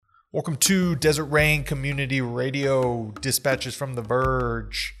Welcome to Desert Rain Community Radio, dispatches from The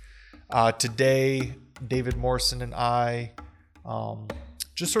Verge. Today, David Morrison and I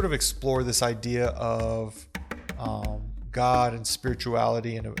just sort of explore this idea of God and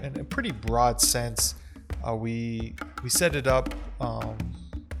spirituality in a pretty broad sense. We set it up.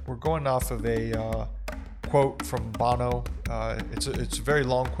 We're going off of a quote from Bono. It's a very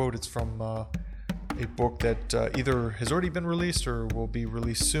long quote. It's from a book that either has already been released or will be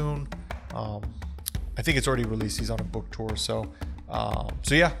released soon. I think it's already released. He's on a book tour. So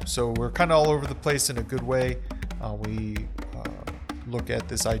we're kind of all over the place in a good way. We look at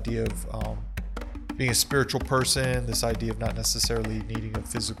this idea of being a spiritual person, this idea of not necessarily needing a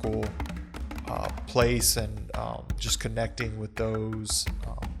physical place, and just connecting with those.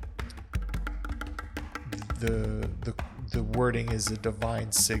 The wording is a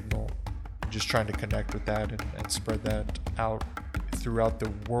divine signal. Just trying to connect with that and spread that out throughout the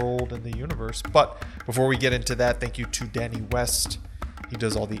world and the universe. But before we get into that, thank you to Danny West. He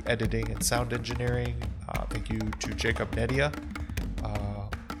does all the editing and sound engineering. Thank you to Jacob Nedia,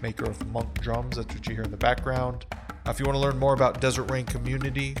 maker of Monk Drums. That's what you hear in the background. If you want to learn more about Desert Rain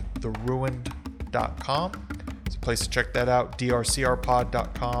Community, theruined.com is a place to check that out.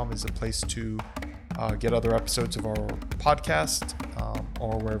 drcrpod.com is a place to get other episodes of our podcast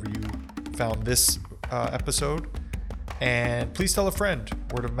or wherever you found this episode. And please tell a friend.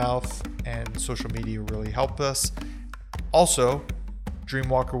 Word of mouth and social media really help us. Also,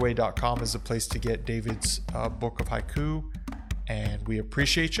 dreamwalkerway.com is a place to get David's book of haiku. And we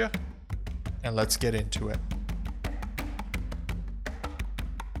appreciate you. And let's get into it.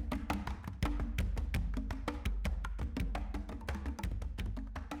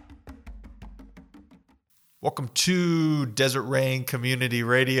 Welcome to Desert Rain Community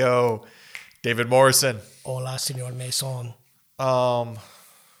Radio. David Morrison. Hola, Señor Mason.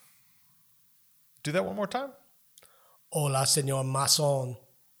 Do that one more time. Hola, Señor Mason.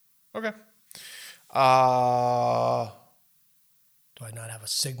 Okay. Do I not have a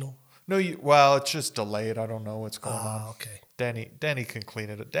signal? No, well, it's just delayed. I don't know what's going on. Okay. Danny can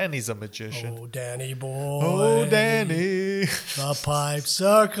clean it up. Danny's a magician. Oh, Danny boy. Oh, Danny. The pipes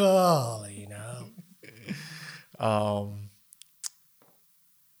are calling,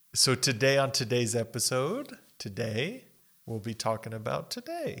 So today on today's episode, we'll be talking about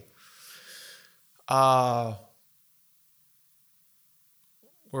today. We're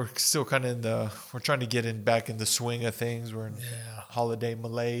still kind of we're trying to get back in the swing of things. We're in holiday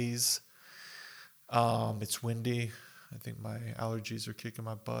malaise. It's windy. I think my allergies are kicking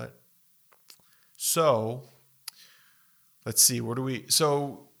my butt. So let's see,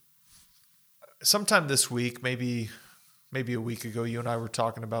 so sometime this week, maybe a week ago, you and I were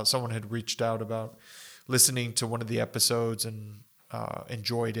talking about, someone had reached out about listening to one of the episodes and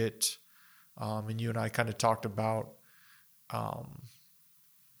enjoyed it. And you and I kind of talked about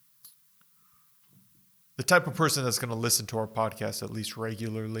the type of person that's going to listen to our podcast at least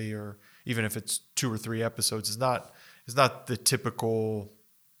regularly, or even if it's 2 or 3 episodes, is not the typical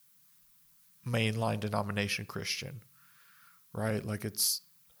mainline denomination Christian, right? Like it's...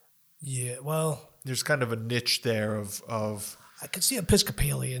 Yeah, well... There's kind of a niche there of I could see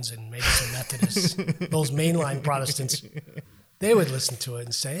Episcopalians and maybe some Methodists, those mainline Protestants. They would listen to it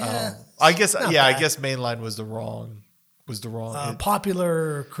and say, I guess mainline was the wrong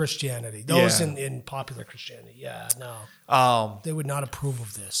popular Christianity. Those in popular Christianity. Yeah, no. They would not approve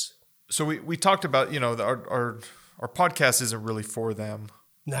of this. So we talked about, our podcast isn't really for them.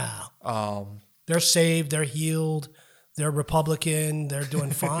 No. They're saved, they're healed. They're Republican. They're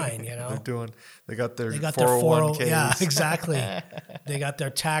doing fine, They got their 401ks. Yeah, exactly. They got their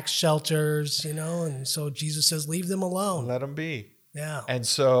tax shelters, and so Jesus says, leave them alone. Let them be. Yeah. And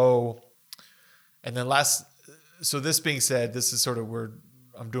then this being said, this is sort of where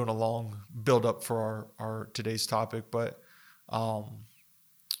I'm doing a long build up for our today's topic, but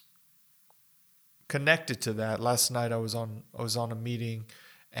connected to that, last night I was on a meeting,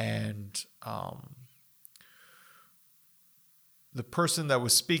 and the person that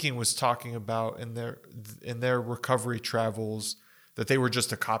was speaking was talking about in their recovery travels that they were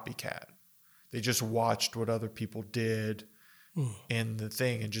just a copycat. They just watched what other people did in the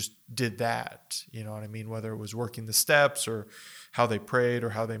thing and just did that. You know what I mean? Whether it was working the steps or how they prayed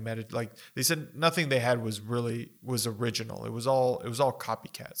or how they meditated. Like they said, nothing they had was original. It was all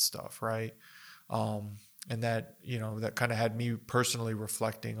copycat stuff, right? And that that kind of had me personally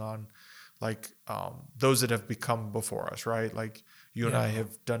reflecting on those that have become before us, right? Like you and I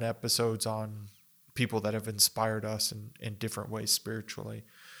have done episodes on people that have inspired us in different ways spiritually.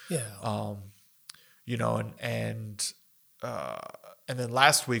 Yeah. And then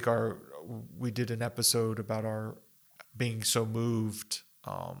last week we did an episode about our being so moved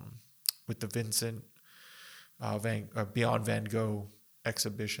with the Vincent Beyond Van Gogh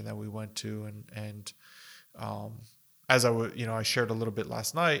exhibition that we went to, and as I shared a little bit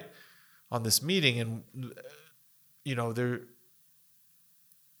last night on this meeting, and there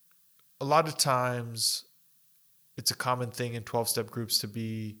a lot of times it's a common thing in 12-step groups to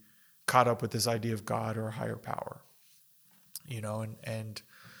be caught up with this idea of God or a higher power, and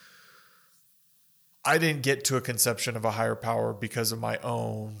I didn't get to a conception of a higher power because of my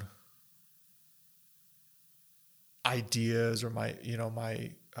own ideas or my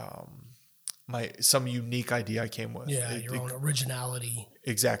some unique idea I came with. Yeah, your own originality.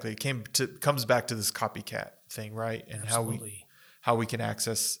 Exactly. It comes back to this copycat thing, right? And Absolutely. how we can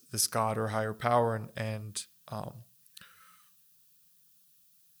access this God or higher power, and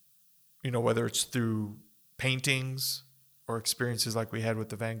whether it's through paintings or experiences like we had with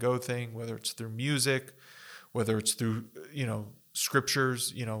the Van Gogh thing, whether it's through music, whether it's through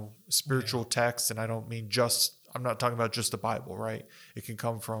scriptures, spiritual texts, and I'm not talking about just the Bible, right? It can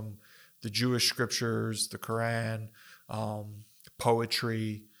come from the Jewish scriptures, the Quran,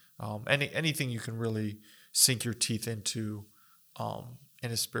 poetry, anything you can really sink your teeth into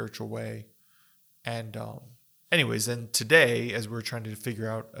in a spiritual way. And anyways, then today, as we're trying to figure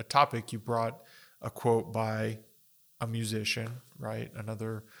out a topic, you brought a quote by a musician, right?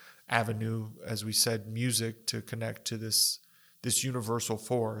 Another avenue, as we said, music to connect to this universal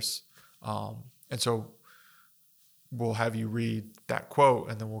force. And so we'll have you read that quote,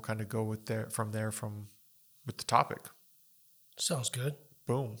 and then we'll kind of go with the topic. Sounds good.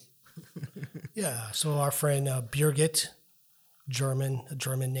 Boom. Yeah. So our friend Birgit, a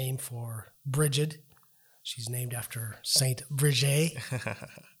German name for Bridget. She's named after Saint Bridget.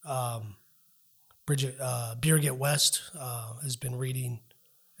 Birgit West has been reading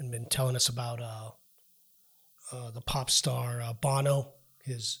and been telling us about the pop star Bono,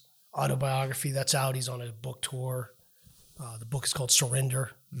 his autobiography that's out. He's on a book tour. The book is called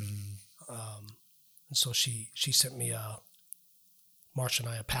Surrender. Mm-hmm. And so she sent me Marsha and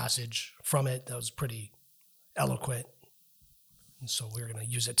I a passage from it that was pretty eloquent. And so we're going to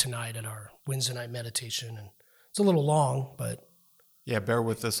use it tonight at our Wednesday night meditation. And it's a little long, but... Yeah, bear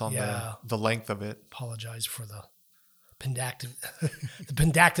with us on the length of it. Apologize for the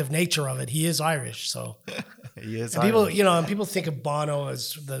pendactive nature of it. He is Irish, so... He is and Irish. People, and people think of Bono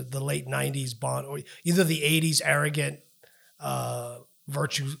as the late 90s Bono, or either the 80s arrogant,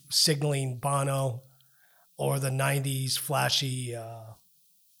 virtue signaling Bono, or the 90s flashy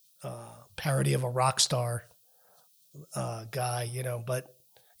parody of a rock star guy, but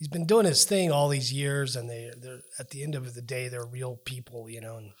he's been doing his thing all these years, and they're at the end of the day, they're real people,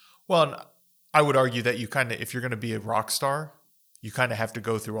 And, well, and I would argue that if you're going to be a rock star, you kind of have to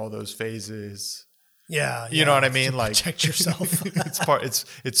go through all those phases. Yeah, you know what I mean? Like, protect yourself.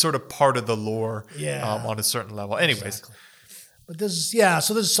 It's sort of part of the lore. Yeah. On a certain level. Anyways, exactly. But this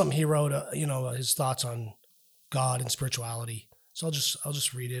is something he wrote. His thoughts on God and spirituality. So I'll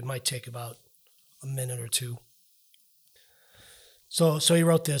just read it. It might take about a minute or two. So he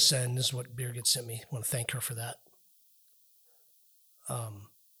wrote this, and this is what Birgit sent me. I want to thank her for that.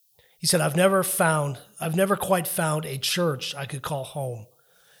 He said, I've never quite found a church I could call home.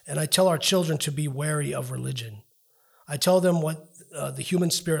 And I tell our children to be wary of religion. I tell them what the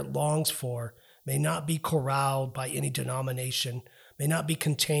human spirit longs for may not be corralled by any denomination, may not be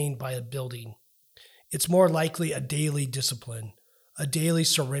contained by a building. It's more likely a daily discipline, a daily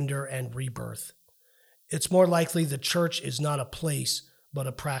surrender and rebirth. It's more likely the church is not a place, but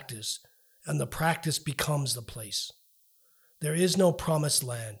a practice, and the practice becomes the place. There is no promised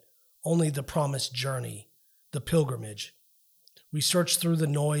land, only the promised journey, the pilgrimage. We search through the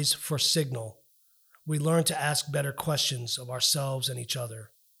noise for signal. We learn to ask better questions of ourselves and each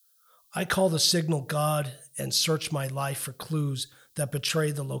other. I call the signal God and search my life for clues that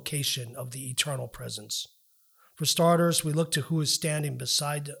betray the location of the eternal presence. For starters, we look to who is standing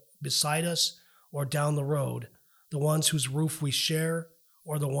beside us or down the road, the ones whose roof we share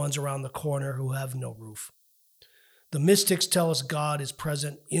or the ones around the corner who have no roof. The mystics tell us God is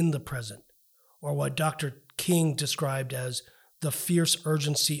present in the present, or what Dr. King described as the fierce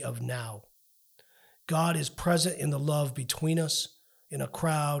urgency of now. God is present in the love between us, in a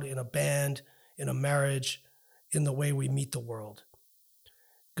crowd, in a band, in a marriage, in the way we meet the world.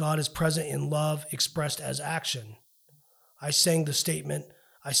 God is present in love expressed as action. I sang the statement,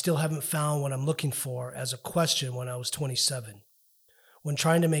 I still haven't found what I'm looking for, as a question when I was 27. When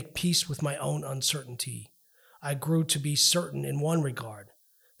trying to make peace with my own uncertainty, I grew to be certain in one regard,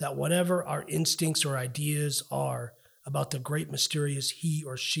 that whatever our instincts or ideas are, about the great mysterious he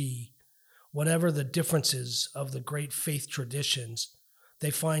or she. Whatever the differences of the great faith traditions,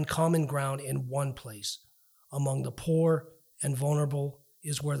 they find common ground in one place. Among the poor and vulnerable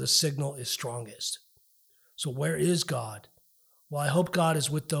is where the signal is strongest. So where is God? Well, I hope God is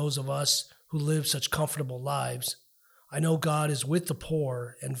with those of us who live such comfortable lives. I know God is with the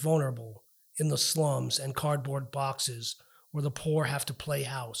poor and vulnerable in the slums and cardboard boxes where the poor have to play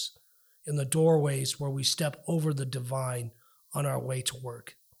house, in the doorways where we step over the divine on our way to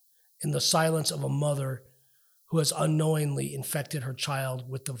work, in the silence of a mother who has unknowingly infected her child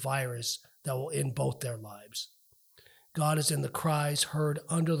with the virus that will end both their lives. God is in the cries heard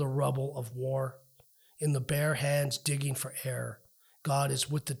under the rubble of war, in the bare hands digging for air. God is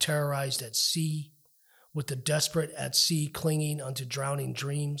with the terrorized at sea, with the desperate at sea clinging unto drowning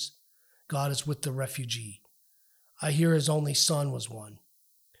dreams. God is with the refugee. I hear his only son was one.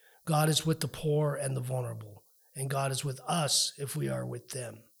 God is with the poor and the vulnerable, and God is with us if we are with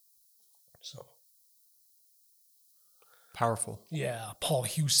them. So, Powerful. yeah, Paul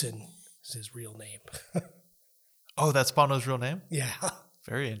Hewson is his real name. Oh, that's Bono's real name? Yeah.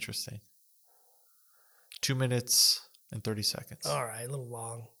 Very interesting. 2 minutes and 30 seconds. All right, a little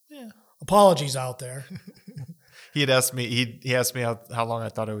long. Yeah. Apologies out there. He had asked me. He asked me how long I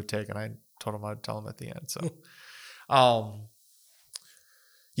thought it would take, and I told him I'd tell him at the end. So,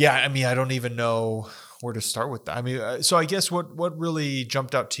 yeah. I mean, I don't even know where to start with that. I mean, so I guess what really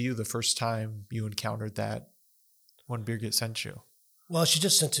jumped out to you the first time you encountered that when Birgit sent you? Well, she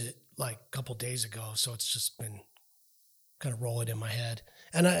just sent it like a couple days ago, so it's just been kind of rolling in my head.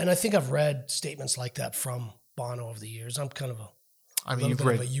 And I think I've read statements like that from Bono over the years. I'm kind of a little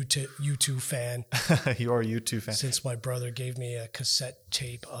bit of a U2 fan. You are a U2 fan. Since my brother gave me a cassette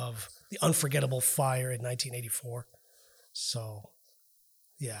tape of The Unforgettable Fire in 1984. So,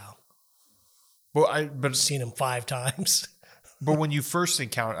 yeah. But I've seen him 5 times. But when you first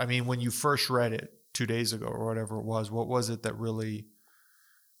when you first read it 2 days ago or whatever it was, what was it that really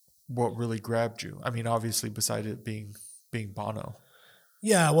grabbed you? I mean, obviously, besides it being Bono.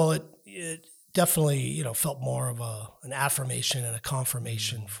 Yeah, well, it definitely, felt more of an affirmation and a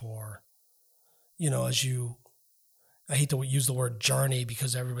confirmation for, I hate to use the word journey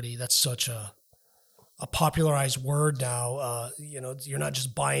because that's such a popularized word now. You're not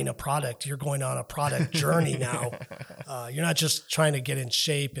just buying a product, you're going on a product journey now. You're not just trying to get in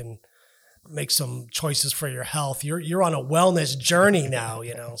shape and make some choices for your health. You're on a wellness journey now,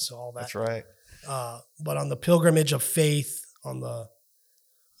 so all that. That's right. But on the pilgrimage of faith,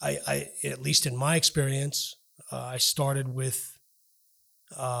 I at least in my experience, I started with,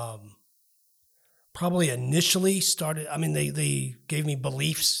 probably initially they gave me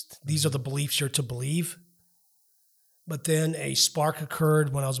beliefs. These are the beliefs you're to believe. But then a spark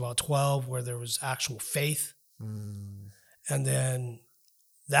occurred when I was about 12 where there was actual faith. Mm. And then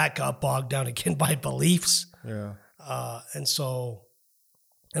that got bogged down again by beliefs. Yeah.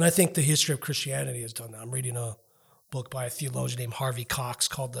 And I think the history of Christianity has done that. I'm reading a book by a theologian named Harvey Cox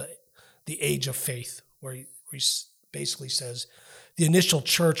called The Age of Faith, where he basically says the initial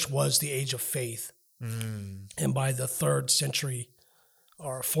church was the age of faith. Mm. And by the 3rd century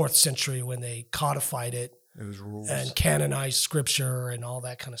or 4th century, when they codified it was rules and canonized scripture and all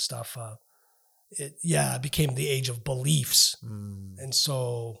that kind of stuff, it became the age of beliefs. Mm. And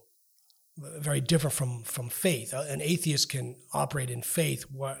so very different from faith. An atheist can operate in faith,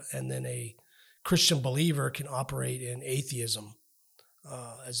 and then a Christian believer can operate in atheism,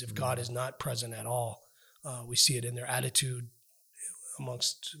 as if God is not present at all. We see it in their attitude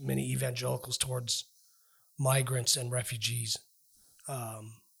amongst many evangelicals towards migrants and refugees.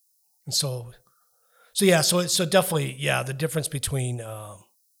 So definitely, the difference between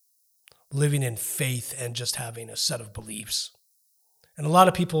living in faith and just having a set of beliefs. And a lot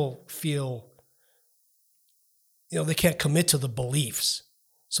of people feel, they can't commit to the beliefs,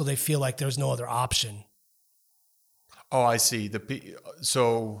 so they feel like there's no other option. Oh, I see.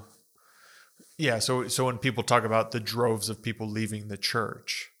 So when people talk about the droves of people leaving the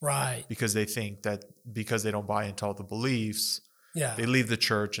church, right? Because they think that because they don't buy into all the beliefs, they leave the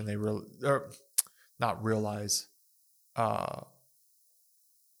church and they not realize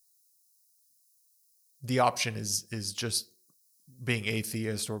the option is just being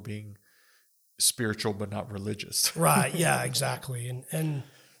atheist or being spiritual but not religious. Right. Yeah, exactly. And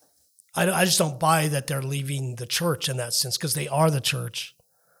I just don't buy that they're leaving the church in that sense, because they are the church.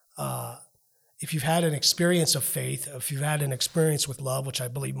 If you've had an experience of faith, if you've had an experience with love, which I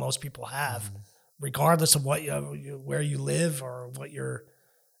believe most people have, regardless of where you live or what you're,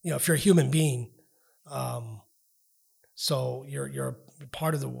 if you're a human being, so you're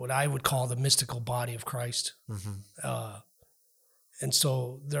part of what I would call the mystical body of Christ. And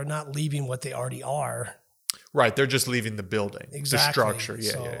so they're not leaving what they already are. Right. They're just leaving the building, Exactly. the structure.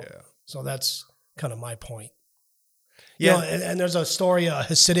 Yeah. So that's kind of my point. Yeah. You know, and there's a story, a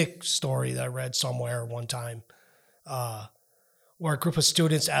Hasidic story that I read somewhere one time, where a group of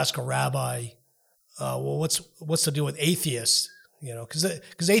students ask a rabbi, well, what's the deal with atheists? You know,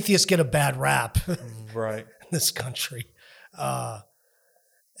 because atheists get a bad rap, right, in this country,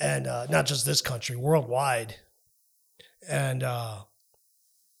 and not just this country, worldwide, and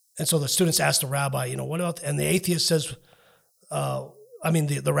so the students ask the rabbi, you know, what about? And the atheist says,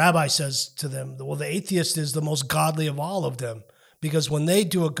 the rabbi says to them, well, the atheist is the most godly of all of them, because when they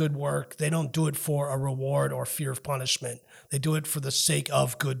do a good work, they don't do it for a reward or fear of punishment. They do it for the sake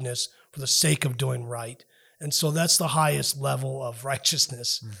of goodness, for the sake of doing right. And so that's the highest level of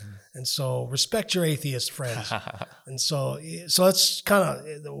righteousness. And so respect your atheist friends. And so that's kind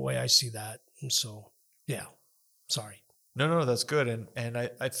of the way I see that. And so, yeah, sorry. No, that's good. And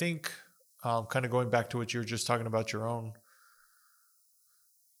I think kind of going back to what you were just talking about your own,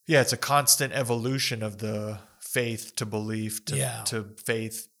 it's a constant evolution of the faith to belief to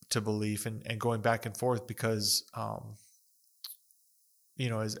faith to belief and going back and forth because,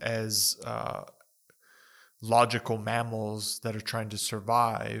 as logical mammals that are trying to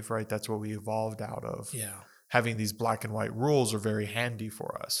survive, right? That's what we evolved out of. Yeah. Having these black and white rules are very handy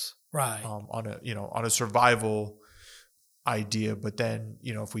for us. Right. On a survival idea. But then,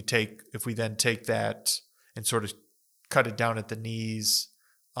 if we then take that and sort of cut it down at the knees,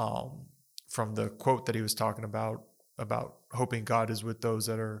 from the quote that he was talking about hoping God is with those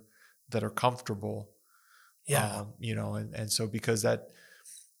that are comfortable. Yeah. And so because that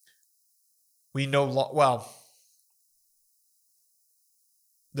we know,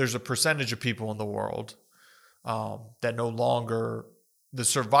 there's a percentage of people in the world that no longer, the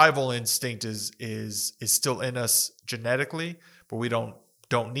survival instinct is still in us genetically, but we don't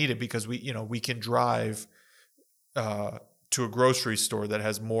need it because we can drive to a grocery store that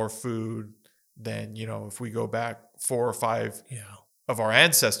has more food than, if we go back 4 or 5 of our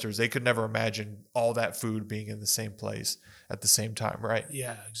ancestors, they could never imagine all that food being in the same place at the same time, right?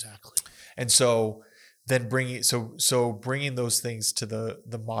 Yeah, exactly. And so then bringing those things to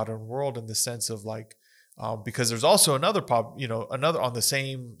the modern world in the sense of like, because there's also another on the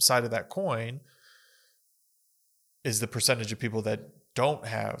same side of that coin is the percentage of people that don't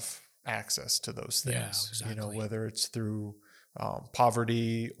have access to those things. Yeah, exactly. Whether it's through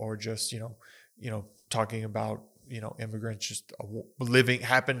poverty or just talking about immigrants just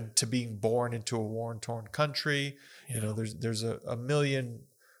happen to being born into a war-torn country. There's a million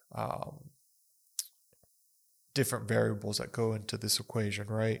different variables that go into this equation,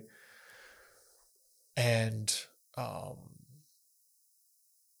 right? And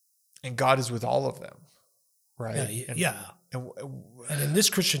God is with all of them, right? And in this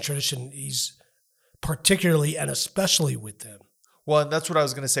Christian tradition, he's particularly and especially with them. Well, and that's what I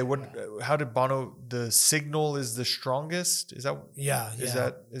was going to say. How did Bono? The signal is the strongest. Is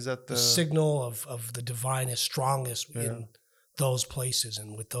that? Is that the signal of the divine is strongest in those places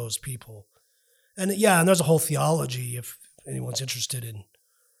and with those people? And and there's a whole theology if anyone's interested in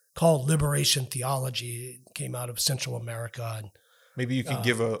called liberation theology. It came out of Central America, and maybe you can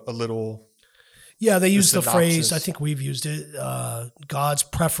give a little. Yeah, they use the phrase. I think we've used it. God's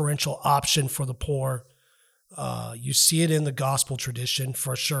preferential option for the poor. You see it in the gospel tradition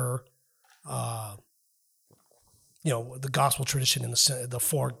for sure. The gospel tradition in the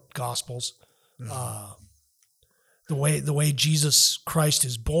 4 gospels. The way Jesus Christ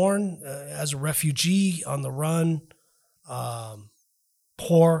is born as a refugee on the run,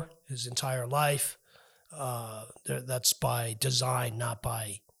 poor his entire life. That's by design, not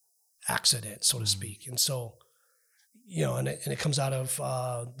by accident, so to speak. And so, and it comes out of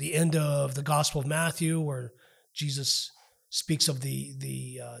the end of the Gospel of Matthew, where Jesus speaks of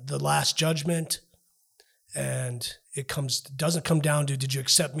the last judgment, and it doesn't come down to, did you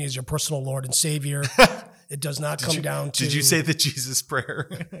accept me as your personal Lord and Savior? It does not come down to, did you say the Jesus prayer?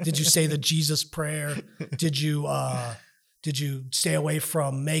 Did you say the Jesus prayer? Did you stay away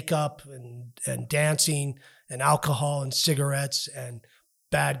from makeup and dancing and alcohol and cigarettes and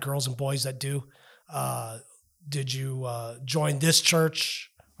bad girls and boys that do? Did you join this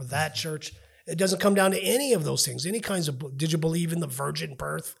church or that church? It doesn't come down to any of those things. Did you believe in the virgin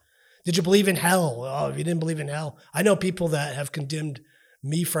birth? Did you believe in hell? Oh, if you didn't believe in hell. I know people that have condemned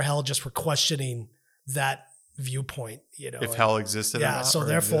me for hell just for questioning that viewpoint. If hell existed or not. So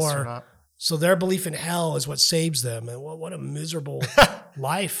therefore, so their belief in hell is what saves them. And what a miserable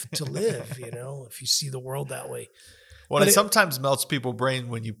life to live, if you see the world that way. Well, it sometimes melts people's brain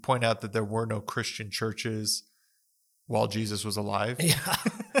when you point out that there were no Christian churches while Jesus was alive. Yeah.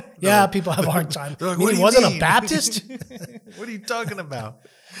 Yeah, people have a hard time. Like, he wasn't a Baptist? What are you talking about?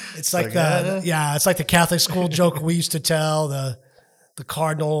 It's like it's like the Catholic school joke we used to tell. The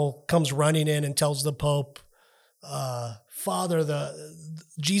cardinal comes running in and tells the Pope, Father,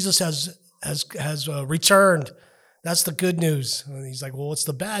 Jesus has returned. That's the good news. And he's like, well, what's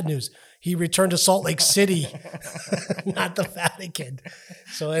the bad news? He returned to Salt Lake City, not the Vatican.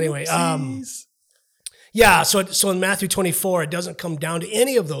 So anyway, yeah. So in Matthew 24, it doesn't come down to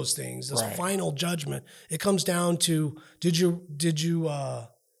any of those things. This final judgment. It comes down to did you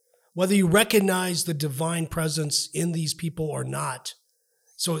whether you recognize the divine presence in these people or not.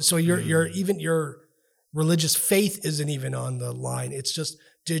 So your even your religious faith isn't even on the line. It's just,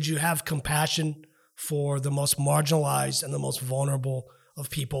 did you have compassion for the most marginalized and the most vulnerable of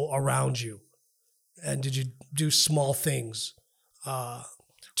people around you? And did you do small things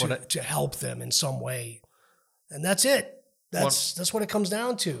to help them in some way? And that's it. That's what it comes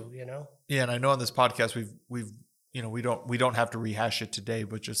down to, you know? Yeah. And I know on this podcast, we've we don't have to rehash it today,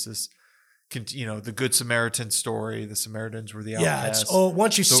 but just this, the Good Samaritan story. The Samaritans were the outcasts.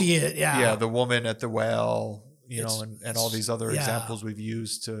 Once you see it, yeah, the woman at the well, and all these other examples we've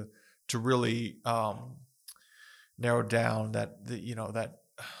used to really narrow down that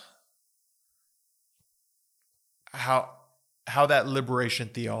how that liberation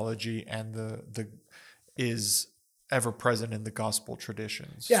theology and the is ever present in the gospel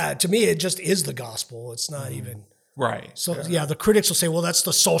traditions. Yeah, to me, it just is the gospel. It's not even. Right. So the critics will say, well, that's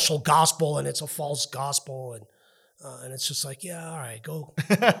the social gospel and it's a false gospel. And it's just like, yeah, all right, go.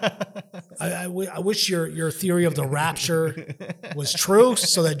 I wish your theory of the rapture was true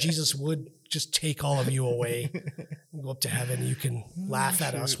so that Jesus would just take all of you away and go up to heaven. You can laugh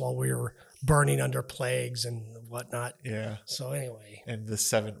at us while we were burning under plagues and whatnot. Yeah. So anyway. And the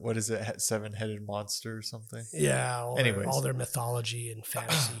seven-headed monster or something? Yeah. All their mythology and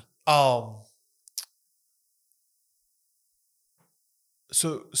fantasy.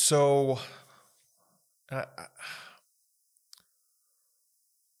 So I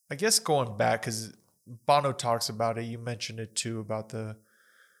guess going back, because Bono talks about it, you mentioned it too, about the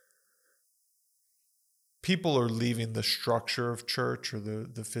people are leaving the structure of church or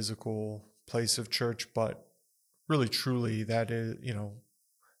the physical place of church, but really truly that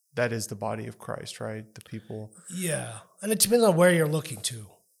is the body of Christ, right? The people. Yeah. And it depends on where you're looking to.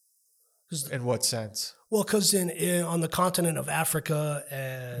 In what sense? Well, because on the continent of Africa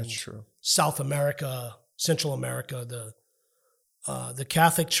and That's true. South America, Central America, the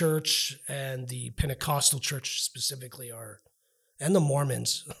Catholic Church and the Pentecostal Church specifically and the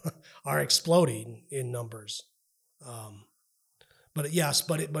Mormons are exploding in numbers. But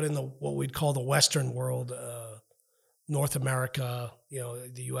in what we'd call the Western world, North America,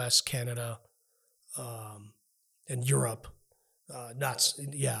 the U.S., Canada, and Europe.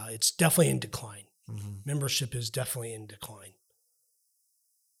 It's definitely in decline. Mm-hmm. Membership is definitely in decline.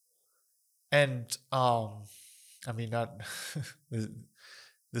 And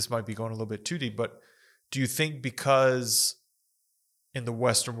this might be going a little bit too deep, but do you think because in the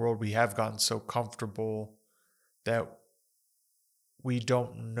Western world we have gotten so comfortable that we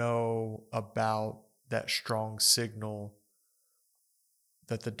don't know about that strong signal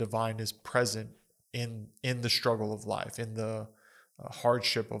that the divine is present in the struggle of life, in the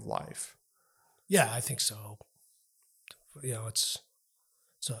hardship of life? Yeah, I think so. It's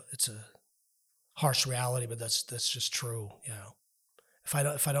a harsh reality, but that's just true. If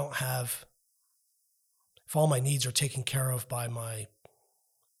all my needs are taken care of by my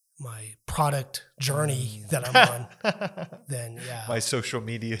product journey that I'm on, then yeah. My social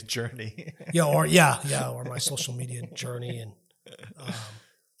media journey. or my social media journey, and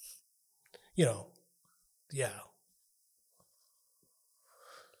yeah.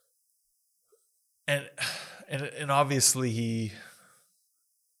 And obviously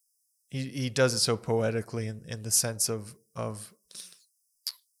he does it so poetically in the sense of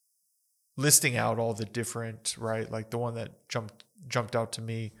listing out all the different, right? Like the one that jumped out to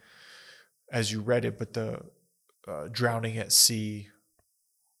me as you read it, but the drowning at sea,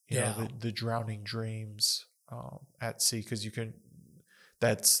 the drowning dreams at sea, because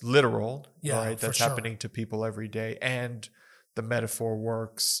that's literal, right? That's happening to people every day, and the metaphor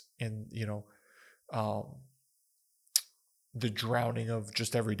works in the drowning of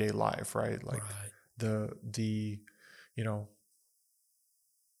just everyday life, right? Like the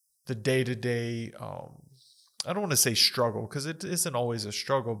day-to-day, I don't want to say struggle, because it isn't always a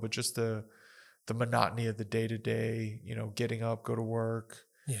struggle, but just the monotony of the day-to-day, getting up, go to work,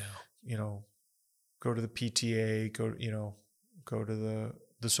 go to the PTA, go to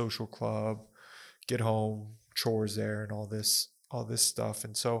the social club, get home, chores there, and all this stuff.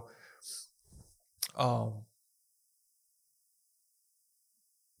 And so,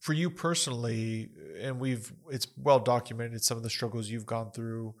 for you personally, and it's well documented some of the struggles you've gone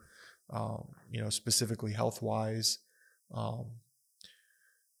through, specifically health wise.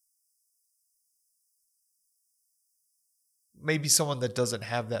 Maybe someone that doesn't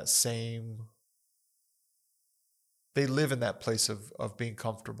have that same, they live in that place of being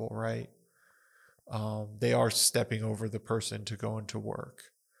comfortable, right? They are stepping over the person to go into work,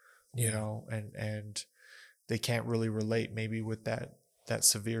 and they can't really relate maybe with that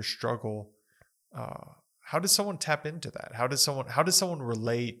severe struggle. How does someone tap into that? How does someone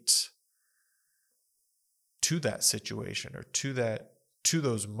relate to that situation or to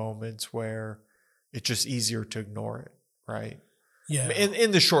those moments where it's just easier to ignore it, right? Yeah.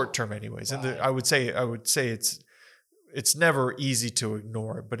 In the short term anyways. Right. I would say it's never easy to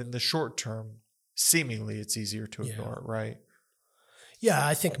ignore it, but in the short term, seemingly it's easier to ignore it, right? Yeah,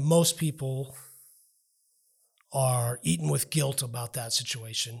 I think most people are eaten with guilt about that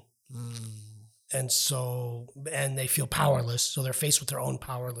situation. And they feel powerless. So they're faced with their own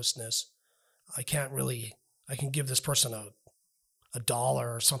powerlessness. I can give this person a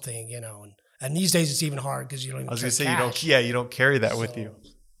dollar or something, and these days it's even hard because you don't even I was carry going to say, cash. you don't carry that with you.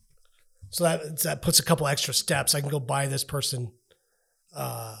 So that puts a couple extra steps. I can go buy this person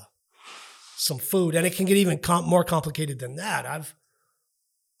some food, and it can get even more complicated than that.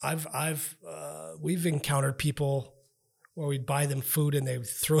 We've encountered people where we'd buy them food and they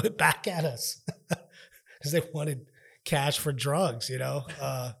threw it back at us because they wanted cash for drugs,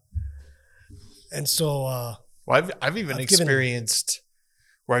 and so. Well, I've even experienced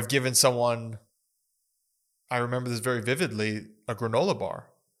where I've given someone, I remember this very vividly, a granola bar.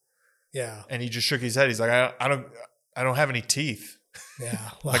 Yeah. And he just shook his head. He's like, I don't have any teeth.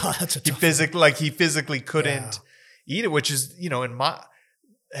 Yeah. Well, that's a tough he physically couldn't eat it, which is,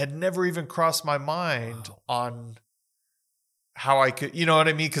 had never even crossed my mind on how I could, you know what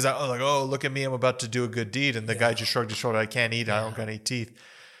I mean? Because I was like, oh, look at me, I'm about to do a good deed. And the guy just shrugged his shoulder. I can't eat it. I don't got any teeth.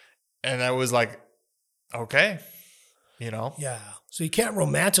 And I was like, okay, Yeah. So you can't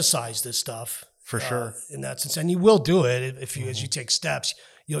romanticize this stuff. For sure. In that sense. And you will do it if you, as you take steps,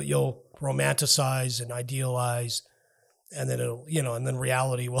 you'll romanticize and idealize, and then and then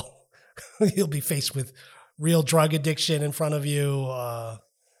reality will, you'll be faced with real drug addiction in front of you,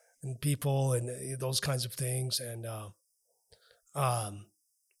 and people and those kinds of things. And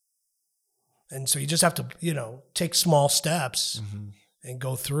so you just have to, take small steps and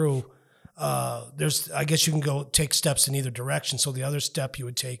go through. I guess you can go take steps in either direction. So the other step you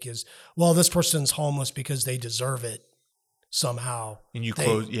would take is, well, this person's homeless because they deserve it somehow. And you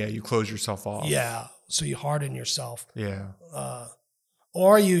close yourself off. Yeah. So you harden yourself. Yeah.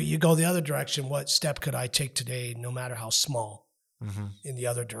 Or you go the other direction. What step could I take today, no matter how small, in the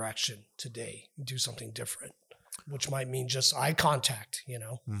other direction today? Do something different, which might mean just eye contact,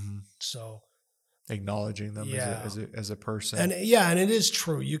 So acknowledging them as a person. And and it is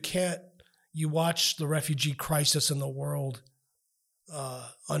true. You watch the refugee crisis in the world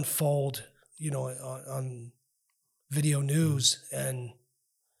unfold, on video news, and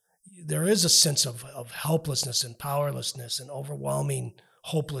there is a sense of helplessness and powerlessness and overwhelming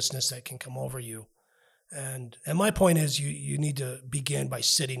hopelessness that can come over you. And my point is, you need to begin by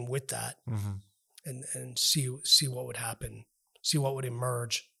sitting with that and see what would happen, see what would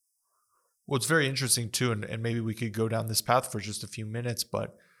emerge. Well, it's very interesting too, and maybe we could go down this path for just a few minutes,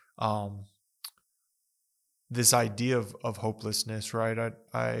 but this idea of hopelessness, right?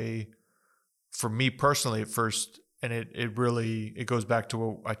 I for me personally at first, and it goes back to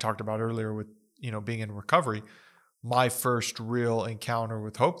what I talked about earlier with, being in recovery. My first real encounter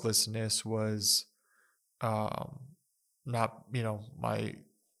with hopelessness was not, my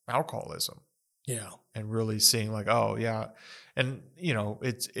alcoholism. Yeah. And really seeing like, oh yeah. And,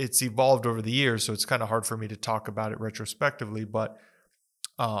 it's evolved over the years, so it's kind of hard for me to talk about it retrospectively, but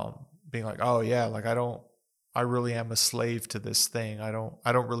being like, oh yeah, like I really am a slave to this thing. I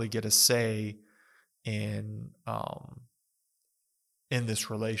don't really get a say in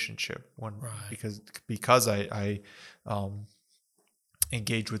this relationship because I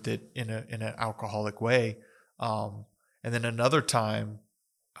engage with it in an alcoholic way. And then another time,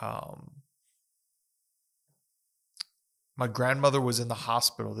 my grandmother was in the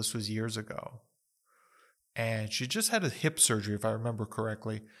hospital. This was years ago. And she just had a hip surgery, if I remember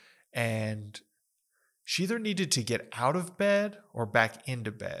correctly. And she either needed to get out of bed or back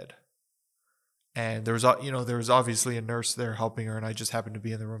into bed. And there was obviously a nurse there helping her, and I just happened to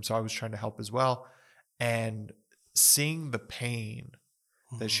be in the room, so I was trying to help as well. and seeing the pain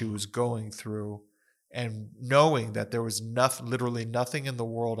that she was going through, and knowing that there was literally nothing in the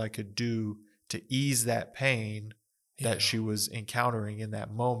world I could do to ease that pain that she was encountering in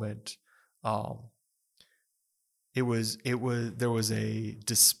that moment. There was a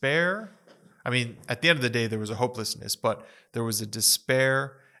despair. I mean, at the end of the day, there was a hopelessness, but there was a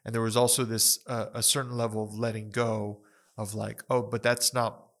despair, and there was also this a certain level of letting go of like, oh, but that's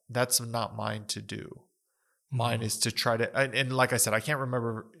not mine to do. Mine is to try to, and like I said, I can't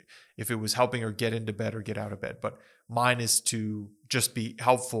remember if it was helping her get into bed or get out of bed, but mine is to just be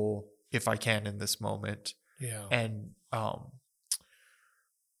helpful if I can in this moment. Yeah. And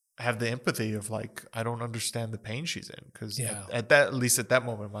have the empathy of like, I don't understand the pain she's in, because at least at that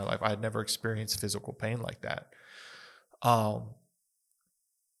moment in my life, I had never experienced physical pain like that.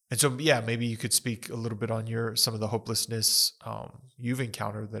 And so, yeah, maybe you could speak a little bit on some of the hopelessness you've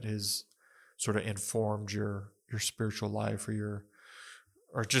encountered that has sort of informed your spiritual life or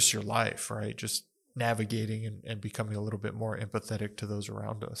just your life, right? Just navigating and becoming a little bit more empathetic to those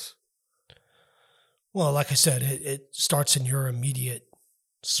around us. Well, like I said, it starts in your immediate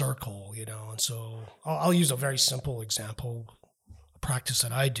circle, and so I'll use a very simple example. A practice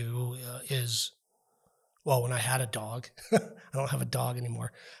that I do is, well, when I had a dog, I don't have a dog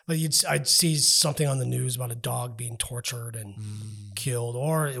anymore, but I'd see something on the news about a dog being tortured and killed,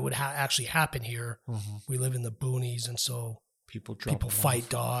 or it would actually happen here. We live in the boonies, and so people fight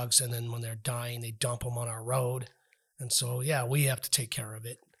dogs, and then when they're dying, they dump them on our road. And so, yeah, we have to take care of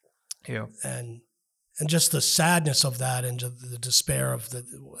it. Yeah. And just the sadness of that, and the despair of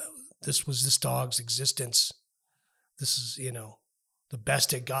this dog's existence. This is, the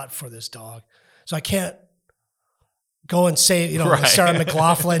best it got for this dog. So I can't go and say, right. Sarah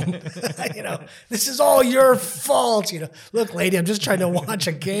McLachlan, this is all your fault. Look, lady, I'm just trying to watch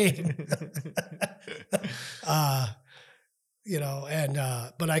a game. But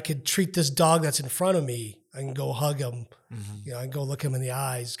I could treat this dog that's in front of me. I can go hug him. I can go look him in the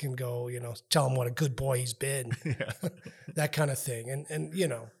eyes, can go, tell him what a good boy he's been, that kind of thing. And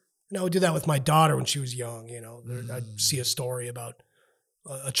I would do that with my daughter when she was young. I'd see a story about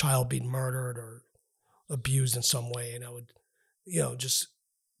a child being murdered or abused in some way, and I would, just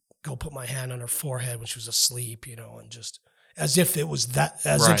go put my hand on her forehead when she was asleep, and just as if it was that,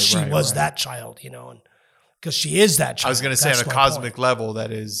 if she was that child, and because she is that child. I was going to say on a cosmic level,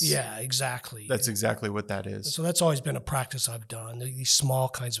 that is. Yeah, exactly. That's exactly what that is. And so that's always been a practice I've done, these small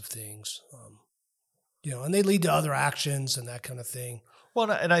kinds of things, and they lead to other actions and that kind of thing.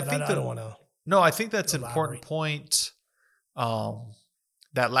 Well, and I think I don't want to. No, I think that's an important point.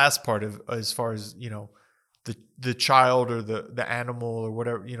 That last part of, as far as, the child or the animal or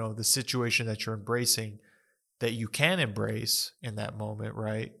whatever, the situation that you're embracing, that you can embrace in that moment,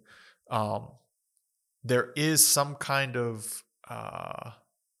 right? There is some kind of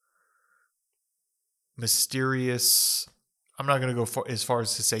mysterious, I'm not going to go as far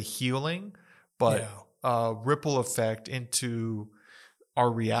as to say healing, but ripple effect into our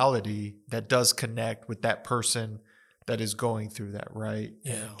reality that does connect with that person that is going through that, right?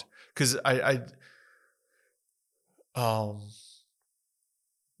 Yeah. Because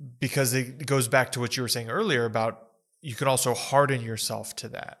because it goes back to what you were saying earlier about, you can also harden yourself to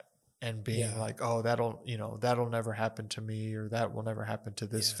that and being like, oh, that'll never happen to me, or that will never happen to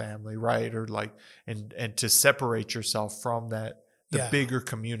this family, right? Or like, and to separate yourself from that, the bigger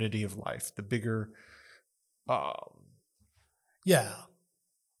community of life, the bigger. Well,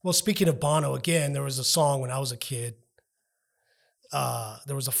 speaking of Bono, again, there was a song when I was a kid.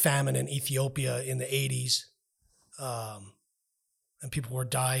 There was a famine in Ethiopia in the 80s. And people were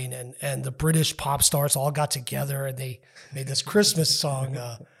dying, and the British pop stars all got together and they made this Christmas song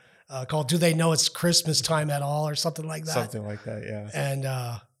called "Do They Know It's Christmas Time at All" or something like that. Something like that,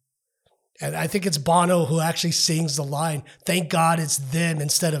 yeah. And I think it's Bono who actually sings the line, "Thank God it's them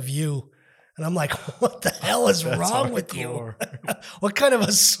instead of you." And I'm like, what the hell is wrong with you? What kind of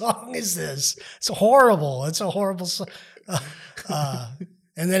a song is this? It's horrible. It's a horrible song.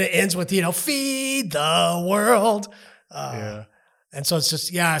 And then it ends with, "Feed the world." And so it's just,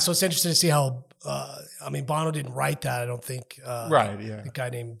 so it's interesting to see how, Bono didn't write that, I don't think. Right, yeah. A guy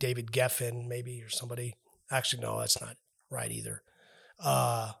named David Geffen, maybe, or somebody. Actually, no, that's not right either.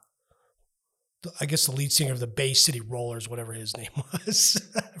 I guess the lead singer of the Bay City Rollers, whatever his name was.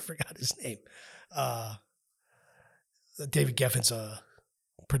 I forgot his name. David Geffen's a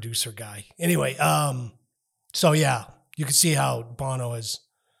producer guy. Anyway, so yeah, you can see how Bono has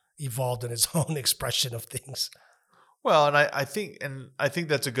evolved in his own expression of things. Well, and I think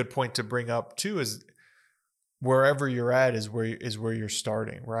that's a good point to bring up too, is wherever you're at is where you're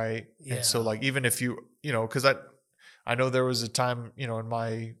starting, right? Yeah. And so like even if because I know there was a time in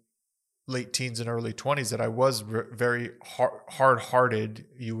my late teens and early 20s that I was very hard-hearted.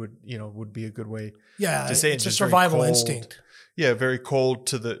 Would be a good way to say it. It's a Just very survival cold. instinct. Yeah, very cold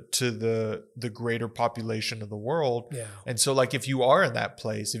to the greater population of the world. Yeah. And so like if you are in that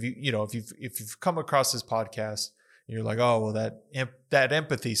place, if you've come across this podcast and you're like, oh well, that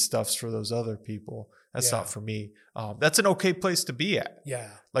empathy stuff's for those other people. That's not for me. That's an okay place to be at. Yeah.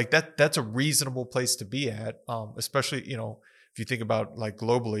 Like that's a reasonable place to be at. Especially, if you think about like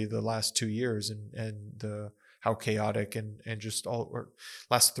globally the last 2 years and how chaotic and just or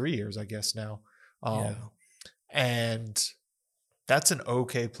last 3 years, I guess now. And that's an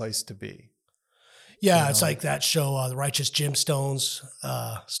okay place to be. Yeah, it's like that show, The Righteous Gemstones,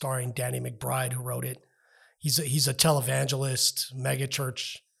 starring Danny McBride, who wrote it. He's a televangelist,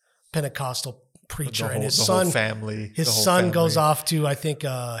 megachurch, Pentecostal preacher, and his son goes off to, I think,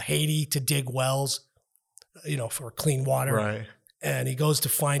 Haiti to dig wells, for clean water. Right. And he goes to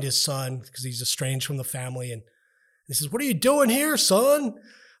find his son because he's estranged from the family, and he says, "What are you doing here, son?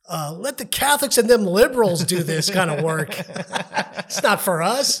 Let the Catholics and them liberals do this kind of work. It's not for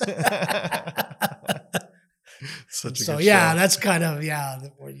us." That's kind of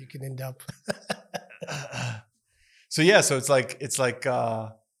where you can end up. So it's like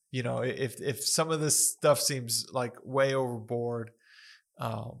if some of this stuff seems like way overboard,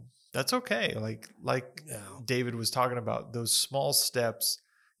 that's okay. Like David was talking about, those small steps.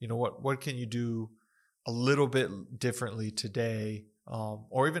 What can you do a little bit differently today?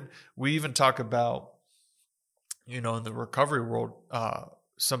 Or even we talk about, in the recovery world,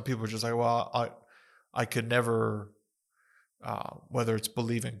 some people are just like, well, I could never, whether it's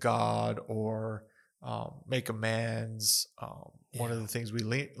believe in God or make amends. One of the things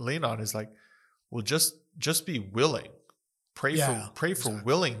we lean on is like, well, just be willing. Pray for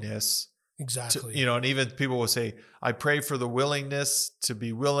willingness. Exactly. And even people will say, I pray for the willingness to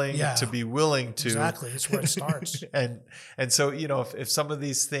be willing, to be willing to. Exactly. It's where it starts. and so, if some of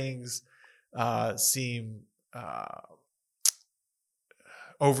these things seem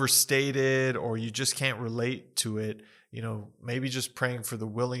overstated, or you just can't relate to it, maybe just praying for the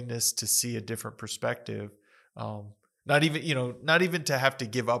willingness to see a different perspective. Not even to have to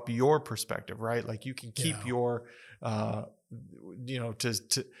give up your perspective, right? Like you can keep your, to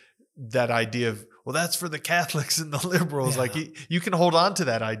that idea of, well, that's for the Catholics and the liberals. Like you can hold on to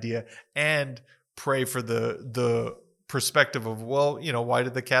that idea and pray for the perspective of, well, why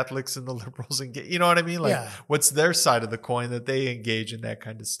did the Catholics and the liberals engage? You know what I mean? Like what's their side of the coin that they engage in that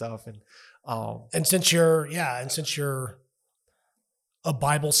kind of stuff? And since you're a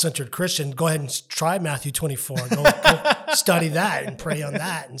Bible-centered Christian, go ahead and try Matthew 24. Go study that and pray on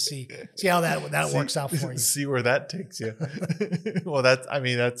that and see how that works out for you. See where that takes you. Well, that's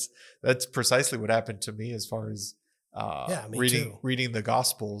precisely what happened to me as far as reading the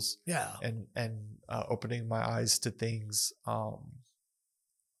Gospels. Yeah. And opening my eyes to things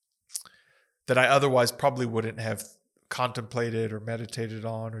that I otherwise probably wouldn't have contemplated or meditated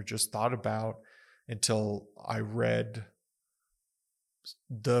on or just thought about until I read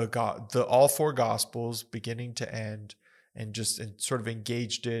the all four Gospels beginning to end and sort of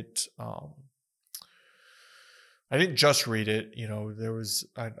engaged it. I didn't just read it, there was,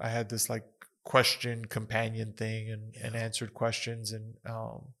 I had this like question companion thing and answered questions. And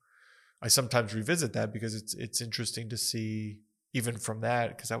I sometimes revisit that because it's interesting to see even from that,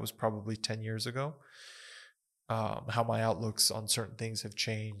 because that was probably 10 years ago, how my outlooks on certain things have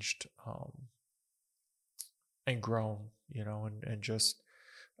changed and grown, and just,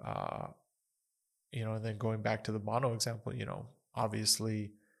 and then going back to the Bono example,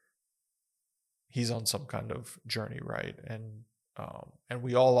 obviously he's on some kind of journey, right? And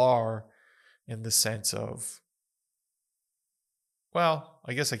we all are, in the sense of, well,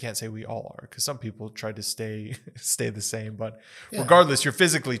 I guess I can't say we all are, because some people try to stay the same, but regardless, you're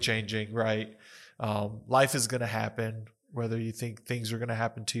physically changing, right? Life is going to happen, whether you think things are going to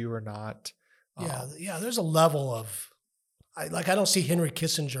happen to you or not. There's a level of, I don't see Henry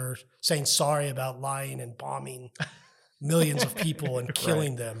Kissinger saying sorry about lying and bombing millions of people and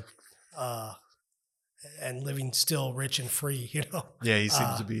killing them, and living still rich and free, Yeah, he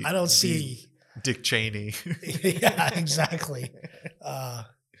seems to be. I don't see Dick Cheney. Yeah, exactly.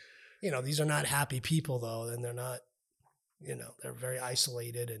 These are not happy people though, and they're not, they're very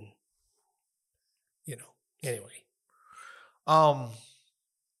isolated and, anyway. I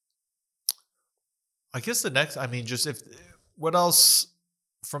guess the next, what else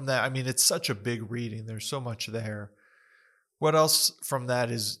from that? It's such a big reading. There's so much there. What else from that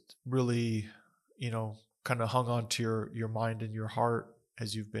is really, kind of hung on to your mind and your heart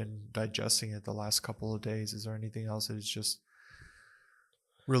as you've been digesting it the last couple of days? Is there anything else that is just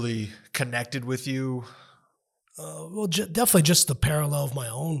really connected with you? Well, definitely just the parallel of my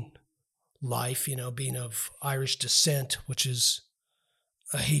own life, being of Irish descent, which is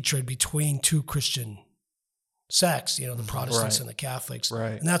a hatred between two Christian sects, the Protestants and the Catholics.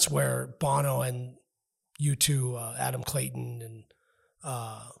 Right. And that's where Bono and U2, Adam Clayton and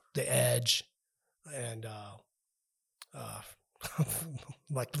The Edge and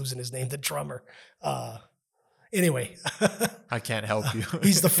like losing his name, the drummer. Anyway. I can't help you.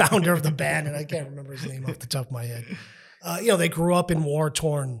 He's the founder of the band, and I can't remember his name off the top of my head. They grew up in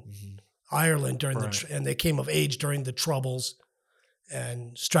war-torn Ireland during and they came of age during the Troubles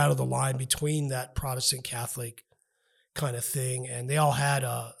and straddled the line between that Protestant Catholic kind of thing. And they all had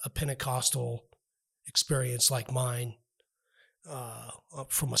a Pentecostal experience like mine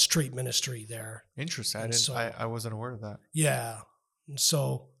from a street ministry there. Interesting. I wasn't aware of that. Yeah. And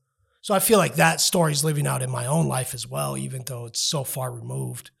so I feel like that story's living out in my own life as well, even though it's so far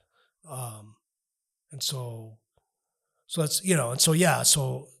removed. And so that's,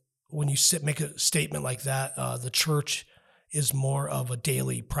 so when you make a statement like that, the church is more of a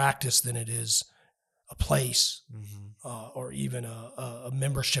daily practice than it is a place, or even a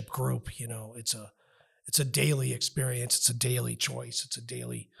membership group. It's a daily experience. It's a daily choice. It's a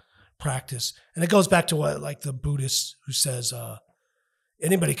daily practice. And it goes back to what, like the Buddhist who says,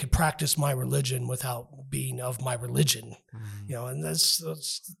 anybody could practice my religion without being of my religion, and that's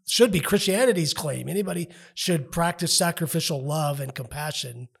should be Christianity's claim. Anybody should practice sacrificial love and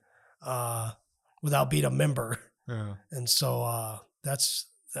compassion without being a member. Yeah. And so that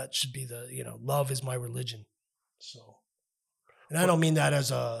should be the, love is my religion. So, and I don't mean that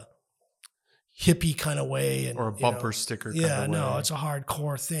as a hippie kind of way or a bumper sticker kind of way. No, it's a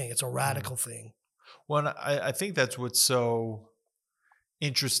hardcore thing. It's a radical thing. Well, I think that's what's so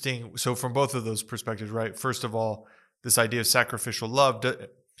interesting. So from both of those perspectives, right? First of all, this idea of sacrificial love,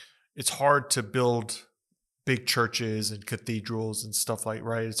 it's hard to build big churches and cathedrals and stuff like,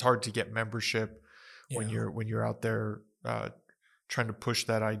 right? It's hard to get membership when you're out there trying to push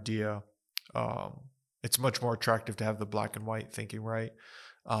that idea. It's much more attractive to have the black and white thinking, right?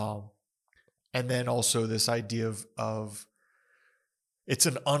 And then also this idea of it's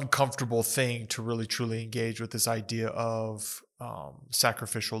an uncomfortable thing to really truly engage with this idea of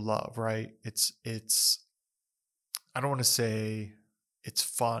sacrificial love, right? It's I don't want to say it's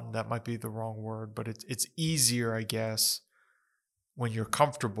fun. That might be the wrong word, but it's easier, I guess, when you're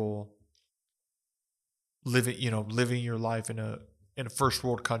comfortable living your life in a first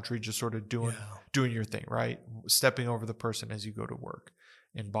world country, just sort of doing your thing, right? Stepping over the person as you go to work,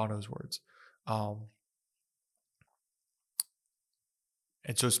 in Bono's words. And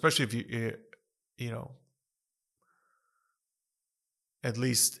so especially if you at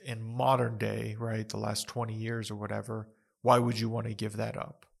least in modern day, right, the last 20 years or whatever, why would you want to give that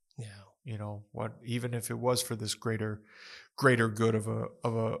up? Yeah. What, even if it was for this greater good of a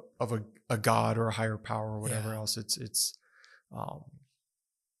God or a higher power or whatever else, it's and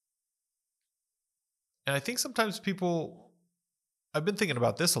I think sometimes I've been thinking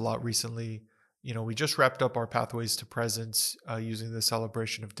about this a lot recently. We just wrapped up our Pathways to Presence using the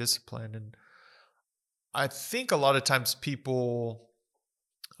celebration of discipline. And I think a lot of times people,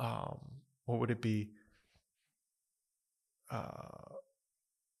 what would it be?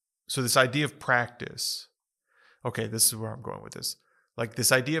 So this idea of practice, okay, this is where I'm going with this. Like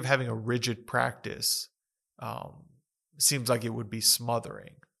this idea of having a rigid practice seems like it would be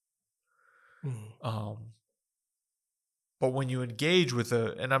smothering. But when you engage with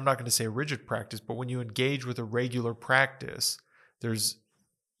and I'm not going to say a rigid practice, but when you engage with a regular practice, there's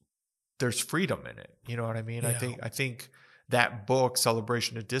freedom in it. You know what I mean? Yeah. I think that book,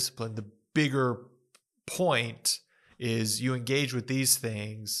 Celebration of Discipline, the bigger point is you engage with these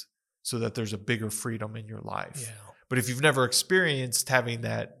things so that there's a bigger freedom in your life. Yeah. But if you've never experienced having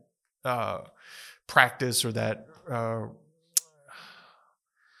that practice or that,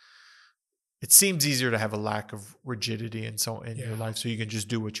 it seems easier to have a lack of rigidity in your life, so you can just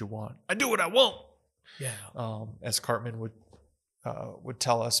do what you want. I do what I want. Yeah. As Cartman would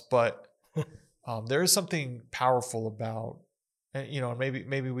tell us, but there is something powerful about, and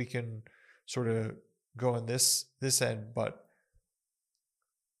maybe we can sort of go in this end, but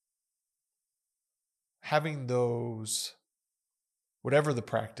having those, whatever the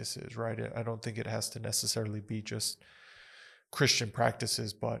practice is, right? I don't think it has to necessarily be just Christian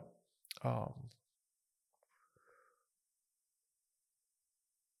practices, but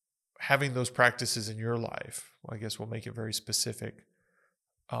having those practices in your life, I guess we'll make it very specific.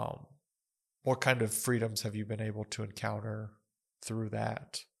 what kind of freedoms have you been able to encounter through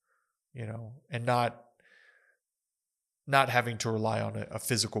that, and not having to rely on a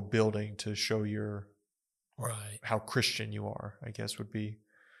physical building to show your right how Christian you are, I guess would be.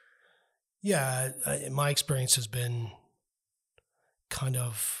 Yeah, my experience has been kind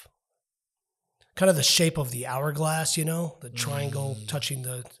of the shape of the hourglass, the triangle touching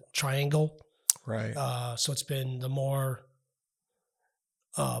the triangle. Right. So it's been the more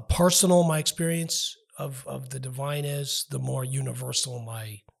personal my experience of the divine is, the more universal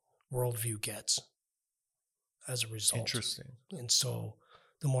my worldview gets as a result. Interesting. And so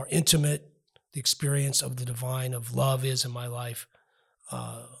the more intimate the experience of the divine, of love is in my life,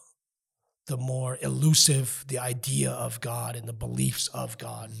 the more elusive the idea of God and the beliefs of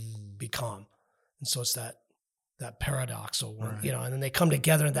God become. And so it's that paradoxal one, right. And then they come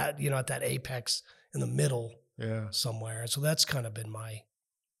together in that, at that apex in the middle somewhere. So that's kind of been my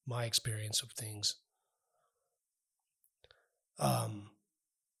experience of things. And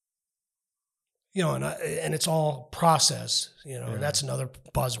it's all process, that's another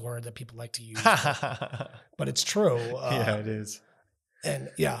buzzword that people like to use, but it's true. Yeah, it is. And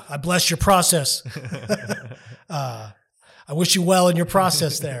I bless your process. I wish you well in your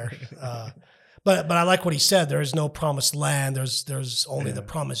process there. But I like what he said. There is no promised land. There's only the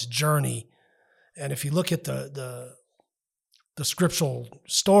promised journey. And if you look at the scriptural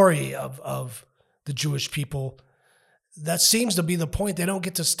story of the Jewish people, that seems to be the point. They don't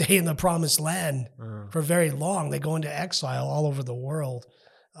get to stay in the promised land for very long. They go into exile all over the world.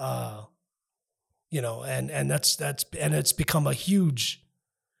 And it's become a huge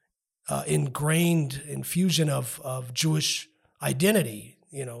ingrained infusion of Jewish identity.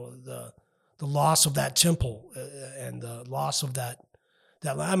 The loss of that temple and the loss of that.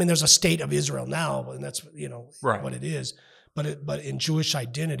 I mean, there's a state of Israel now, and that's right. what it is. But in Jewish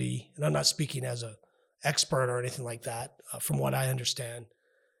identity, and I'm not speaking as a expert or anything like that. From what I understand,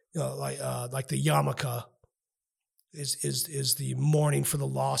 like the yarmulke is the mourning for the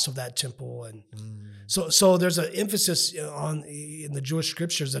loss of that temple, and so there's an emphasis in the Jewish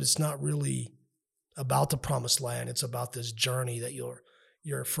scriptures that it's not really about the promised land. It's about this journey that you're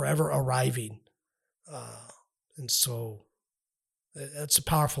forever arriving, and so that's a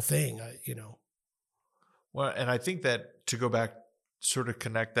powerful thing, Well, and I think that to go back, sort of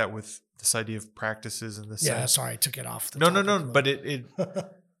connect that with this idea of practices in the sense. Yeah, sorry, I took it off. No. But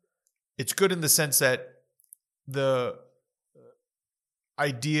it's good in the sense that the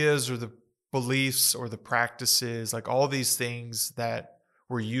ideas or the beliefs or the practices, like all these things that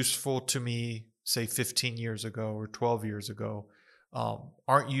were useful to me, say 15 years ago or 12 years ago,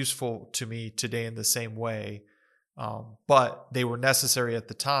 aren't useful to me today in the same way. But they were necessary at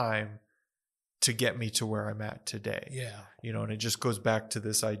the time to get me to where I'm at today. Yeah. And it just goes back to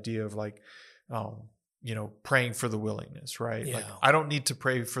this idea of like, praying for the willingness, right? Yeah. Like I don't need to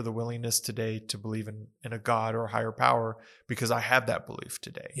pray for the willingness today to believe in a God or a higher power because I have that belief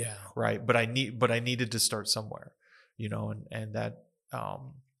today. Yeah. Right. But I needed to start somewhere, and that,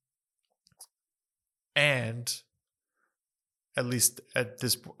 and at least at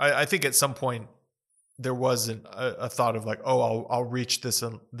this, I think at some point there wasn't a thought of like, oh, I'll reach this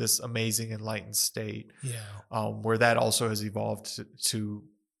amazing enlightened state. Yeah. Where that also has evolved to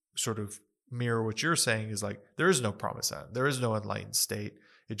sort of mirror what you're saying is like, there is no promised land. There is no enlightened state.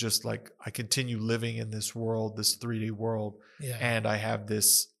 It just like, I continue living in this world, this 3D world. Yeah. And I have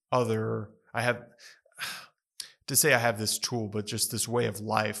this to say I have this tool, but just this way of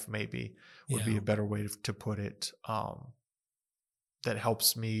life maybe would be a better way to put it. That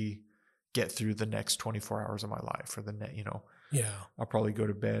helps me get through the next 24 hours of my life or I'll probably go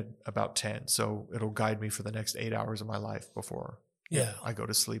to bed about 10. So it'll guide me for the next 8 hours of my life before I go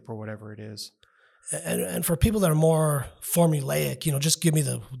to sleep or whatever it is. And for people that are more formulaic, just give me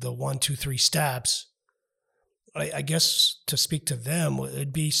the 1, 2, 3 steps. I guess to speak to them,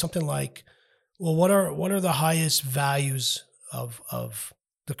 it'd be something like, well, what are the highest values of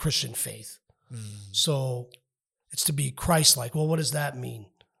the Christian faith? So it's to be Christ-like. Well, what does that mean?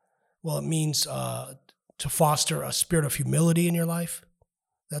 Well, it means to foster a spirit of humility in your life.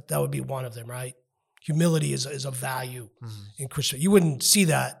 That would be one of them, right? Humility is a value in Christian. You wouldn't see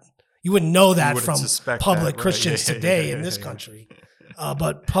that. You wouldn't know that from public Christians today in this country.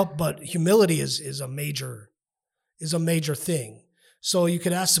 But humility is a major thing. So you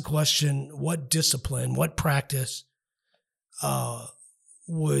could ask the question: what discipline, what practice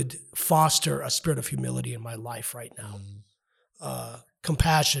would foster a spirit of humility in my life right now?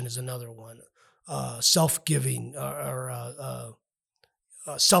 Compassion is another one. Self-giving or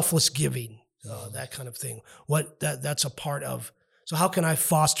selfless giving, that kind of thing. That's a part of. So how can I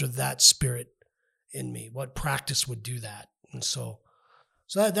foster that spirit in me? What practice would do that? And so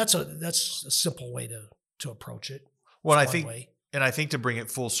that's a simple way to approach it. Well, It's I one think, way. and I think to bring it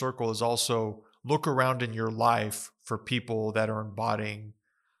full circle is also look around in your life for people that are embodying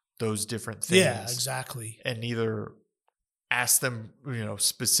those different things. Yeah, exactly. And either ask them,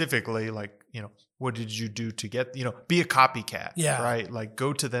 specifically, like, what did you do to get, be a copycat, Yeah. right? Like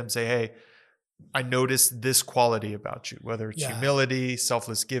go to them, say, hey, I noticed this quality about you, whether it's Yeah. humility,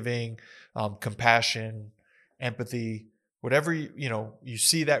 selfless giving, compassion, empathy, whatever, you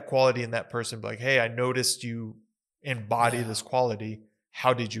see that quality in that person, be like, hey, I noticed you embody Yeah. this quality.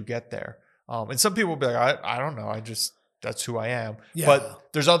 How did you get there? And some people will be like, I don't know. That's who I am. Yeah.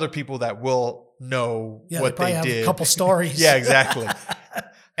 But there's other people that will know what probably they have did. a couple stories. Yeah, exactly.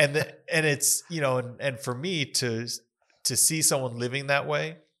 And it's, and for me to see someone living that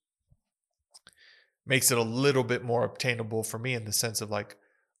way makes it a little bit more obtainable for me in the sense of like,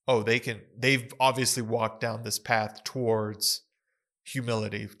 oh, they've obviously walked down this path towards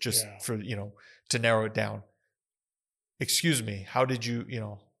humility just for, to narrow it down. Excuse me, how did you,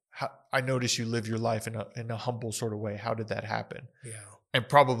 I noticed you live your life in a humble sort of way. How did that happen? Yeah. And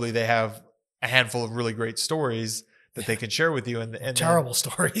probably they have a handful of really great stories that they can share with you. And terrible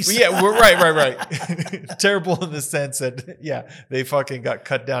stories. Yeah, we're right. Terrible in the sense that, they fucking got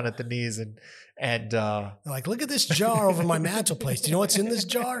cut down at the knees and like, look at this jar over my mantelpiece. Do you know what's in this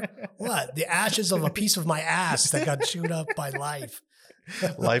jar? What? The ashes of a piece of my ass that got chewed up by life.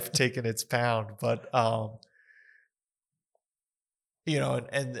 Life taking its pound. But, this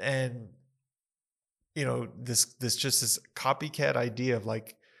copycat idea of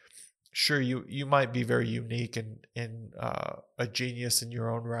like, sure, you might be very unique and a genius in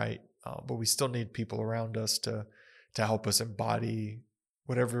your own right, but we still need people around us to help us embody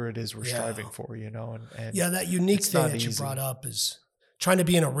whatever it is we're striving for, and that unique thing that you brought up is trying to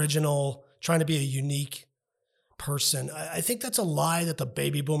be an original, trying to be a unique person. I think that's a lie that the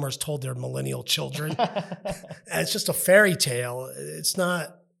baby boomers told their millennial children. And it's just a fairy tale. It's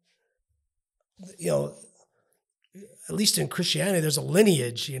not, at least in Christianity, there's a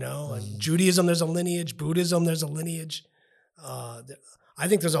lineage, and Judaism, there's a lineage, Buddhism, there's a lineage. I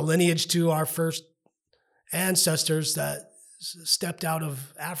think there's a lineage to our first ancestors that stepped out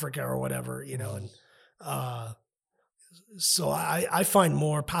of Africa or whatever, and so I find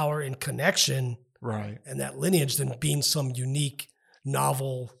more power in connection, right, and that lineage than being some unique,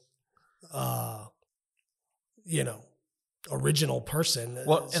 novel, original person.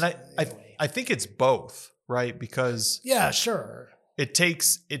 Well, and I think it's both, right? Because sure, it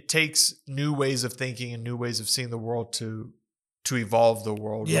takes new ways of thinking and new ways of seeing the world to evolve the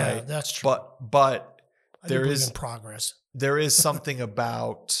world. Yeah, right? that's true. But there is in progress. There is something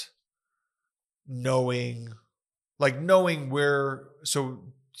about knowing where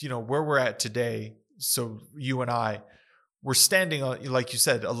we're at today. So you and I, we're standing on, like you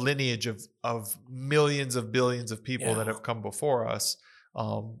said, a lineage of millions of billions of people that have come before us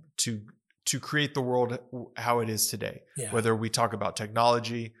to create the world how it is today. Yeah. Whether we talk about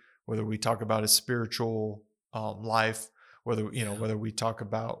technology, whether we talk about a spiritual life, whether we talk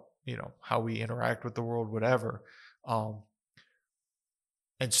about how we interact with the world, whatever. And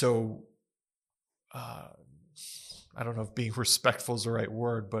so I don't know if being respectful is the right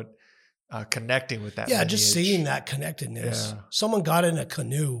word, but connecting with that. Yeah, lineage. Just seeing that connectedness. Yeah. Someone got in a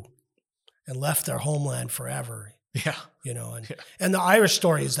canoe and left their homeland forever. Yeah. And the Irish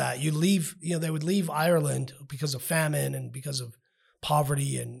story is that they would leave Ireland because of famine and because of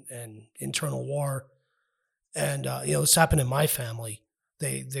poverty and internal war. And, this happened in my family.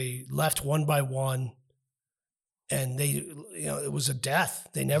 They left one by one and it was a death.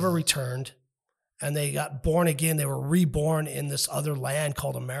 They never returned. And they got born again. They were reborn in this other land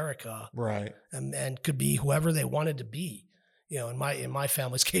called America, right? And could be whoever they wanted to be. In my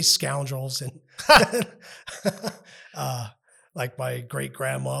family's case, scoundrels, and like my great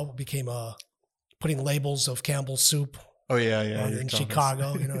grandma became putting labels of Campbell's soup. Oh yeah, in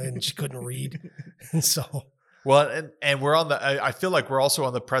Chicago, and she couldn't read, and so. Well, and we're on I feel like we're also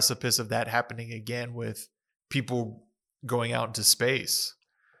on the precipice of that happening again with people going out into space.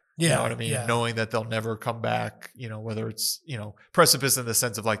 Yeah, you know what I mean? Yeah. Knowing that they'll never come back, whether it's, precipice in the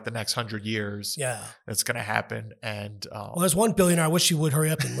sense of like the next 100 years. Yeah. That's going to happen. And, well, there's one billionaire. I wish he would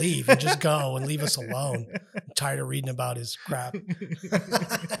hurry up and leave and just go and leave us alone. I'm tired of reading about his crap.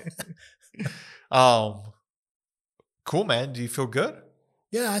 Cool, man. Do you feel good?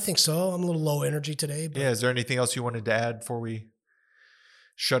 Yeah, I think so. I'm a little low energy today. But yeah. Is there anything else you wanted to add before we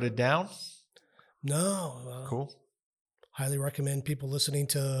shut it down? No. Cool. Highly recommend people listening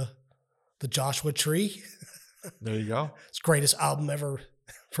to the Joshua Tree. There you go. It's the greatest album ever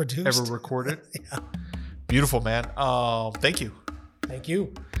produced. Ever recorded. Yeah. Beautiful, man. Thank you. Thank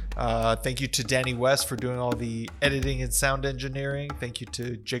you. Thank you to Danny West for doing all the editing and sound engineering. Thank you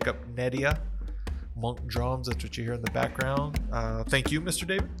to Jacob Nedia, Monk Drums. That's what you hear in the background. Thank you, Mr.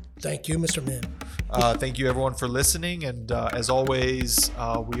 David. Thank you, Mr. Min. Thank you, everyone, for listening. And as always,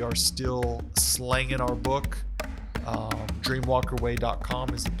 we are still slanging our book. Dreamwalkerway.com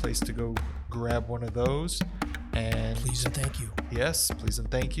is the place to go grab one of those. And please and thank you. Yes, please and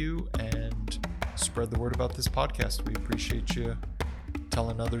thank you. And spread the word about this podcast. We appreciate you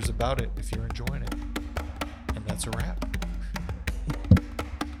telling others about it if you're enjoying it. And that's a wrap.